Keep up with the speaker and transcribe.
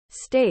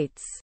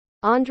States: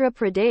 Andhra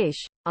Pradesh,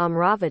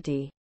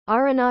 Amravati;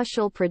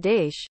 Arunachal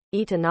Pradesh,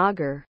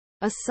 Itanagar;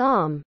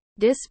 Assam,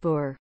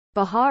 Dispur;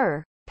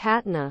 Bihar,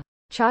 Patna;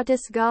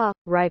 Chhattisgarh,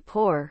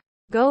 Raipur;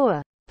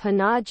 Goa,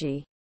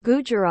 Panaji;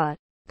 Gujarat,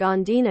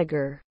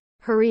 Gandhinagar;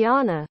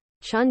 Haryana,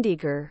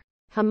 Chandigarh;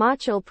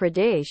 Himachal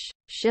Pradesh,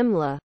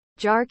 Shimla;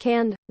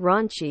 Jharkhand,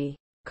 Ranchi;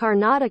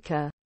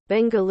 Karnataka,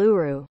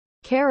 Bengaluru;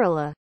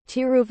 Kerala,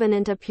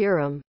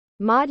 Tiruvananthapuram;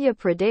 Madhya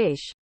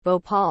Pradesh,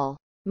 Bhopal;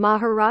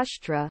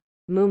 Maharashtra,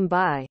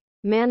 Mumbai;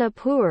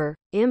 Manipur,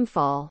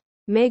 Imphal;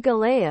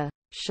 Meghalaya,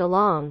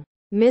 Shillong;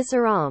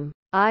 Mizoram,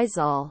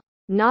 Aizawl;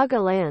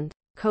 Nagaland,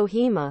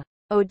 Kohima;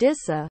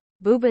 Odisha,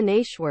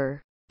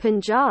 Bhubaneswar;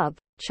 Punjab,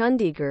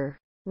 Chandigarh;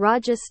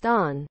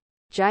 Rajasthan,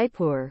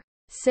 Jaipur;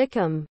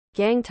 Sikkim,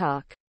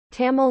 Gangtok;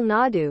 Tamil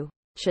Nadu,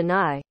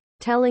 Chennai;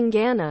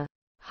 Telangana,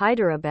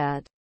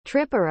 Hyderabad;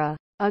 Tripura,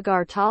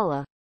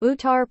 Agartala;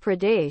 Uttar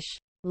Pradesh,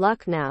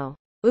 Lucknow;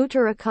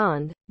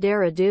 Uttarakhand,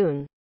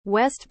 Dehradun;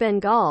 West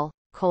Bengal,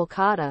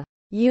 Kolkata;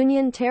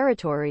 Union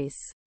Territories,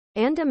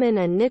 Andaman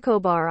and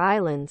Nicobar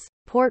Islands,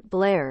 Port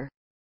Blair;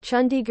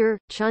 Chandigarh,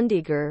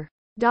 Chandigarh;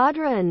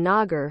 Dadra and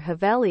Nagar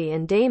Haveli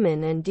and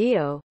Daman and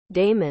Diu,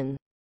 Daman;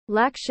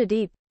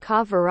 Lakshadweep,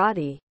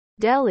 Kavaratti;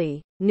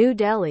 Delhi, New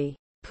Delhi;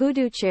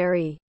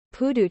 Puducherry,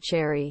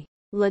 Puducherry;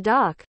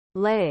 Ladakh,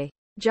 Leh;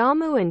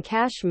 Jammu and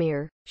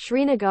Kashmir,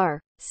 Srinagar,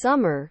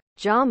 summer;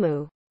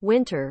 Jammu,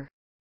 winter;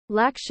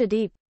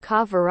 Lakshadweep,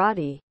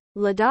 Kavaratti;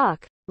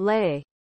 Ladakh, Leh;